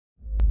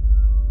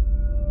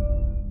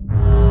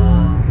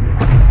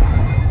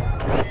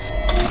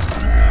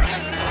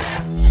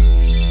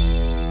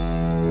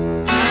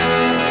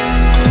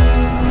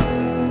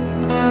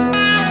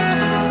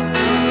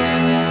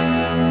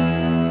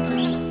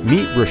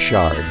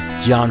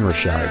Rochard, John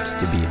Rochard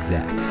to be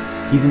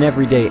exact. He's an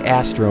everyday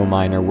astro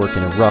miner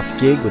working a rough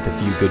gig with a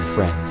few good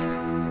friends.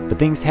 But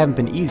things haven't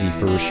been easy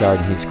for Rochard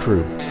and his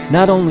crew.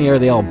 Not only are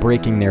they all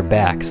breaking their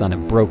backs on a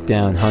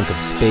broke-down hunk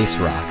of space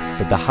rock,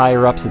 but the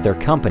higher-ups at their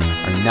company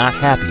are not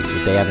happy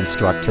that they haven't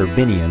struck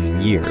turbinium in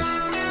years.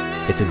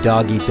 It's a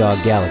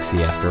dog-eat-dog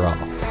galaxy after all.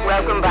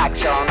 Welcome back,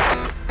 Sean.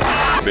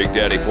 Big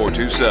Daddy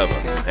 427,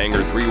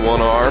 Hangar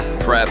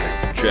 31R,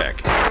 traffic,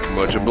 check.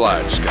 Much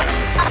obliged,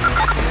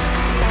 Sky.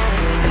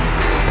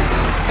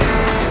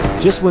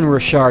 Just when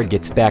Rochard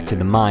gets back to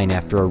the mine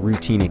after a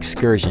routine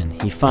excursion,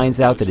 he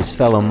finds out that his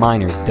fellow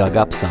miners dug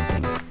up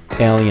something.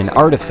 Alien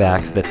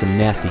artifacts that some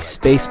nasty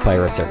space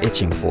pirates are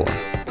itching for.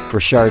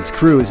 Rochard's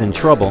crew is in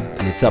trouble,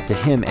 and it's up to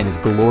him and his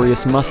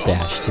glorious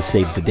mustache to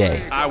save the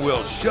day. I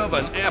will shove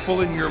an apple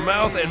in your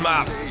mouth and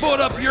my foot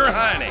up your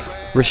hiney.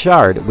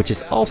 Rochard, which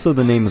is also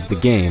the name of the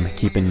game,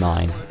 keep in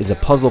mind, is a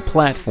puzzle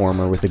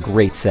platformer with a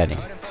great setting.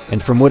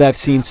 And from what I've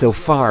seen so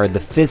far, the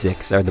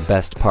physics are the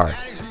best part.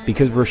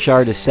 Because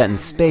Rochard is set in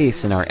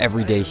space and our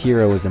everyday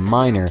hero is a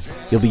miner,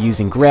 you'll be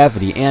using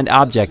gravity and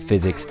object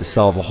physics to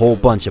solve a whole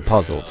bunch of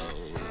puzzles.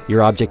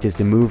 Your object is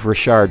to move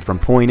Rochard from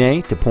point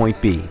A to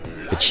point B.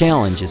 The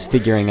challenge is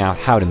figuring out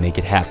how to make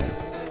it happen.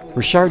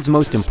 Rochard's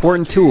most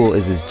important tool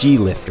is his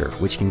G-lifter,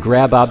 which can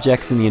grab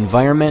objects in the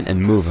environment and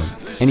move them.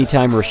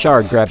 Anytime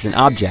Rochard grabs an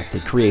object,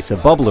 it creates a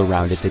bubble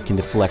around it that can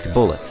deflect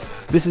bullets.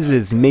 This is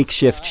his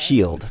makeshift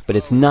shield, but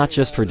it's not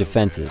just for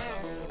defenses.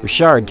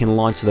 Rochard can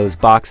launch those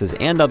boxes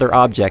and other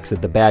objects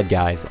at the bad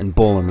guys and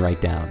bowl them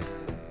right down.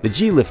 The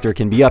G-lifter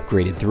can be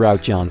upgraded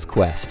throughout John's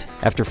quest.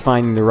 After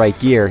finding the right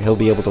gear, he'll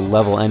be able to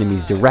level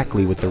enemies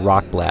directly with the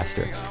rock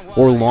blaster,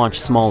 or launch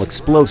small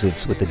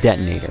explosives with the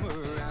detonator.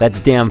 That's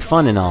damn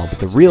fun and all, but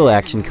the real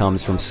action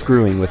comes from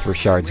screwing with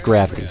Rochard's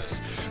gravity.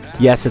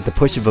 Yes, at the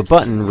push of a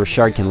button,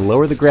 Rochard can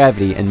lower the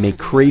gravity and make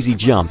crazy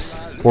jumps,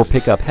 or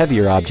pick up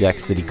heavier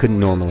objects that he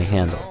couldn't normally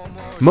handle.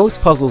 Most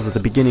puzzles at the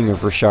beginning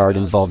of Rochard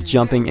involve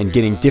jumping and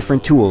getting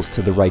different tools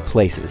to the right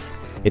places.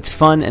 It's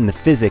fun and the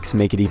physics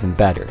make it even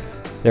better.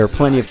 There are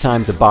plenty of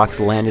times a box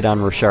landed on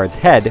Rochard's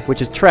head,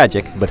 which is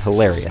tragic but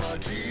hilarious.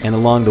 And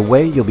along the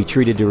way, you'll be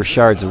treated to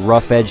Rochard's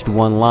rough-edged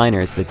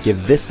one-liners that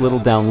give this little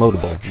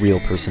downloadable real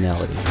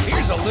personality.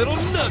 Here's a little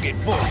nugget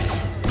for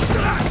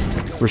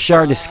you.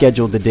 Rochard is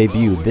scheduled to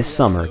debut this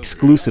summer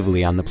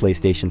exclusively on the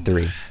PlayStation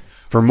 3.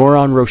 For more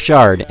on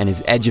Rochard and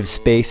his edge of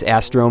space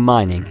astro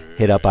mining,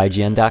 hit up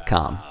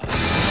IGN.com.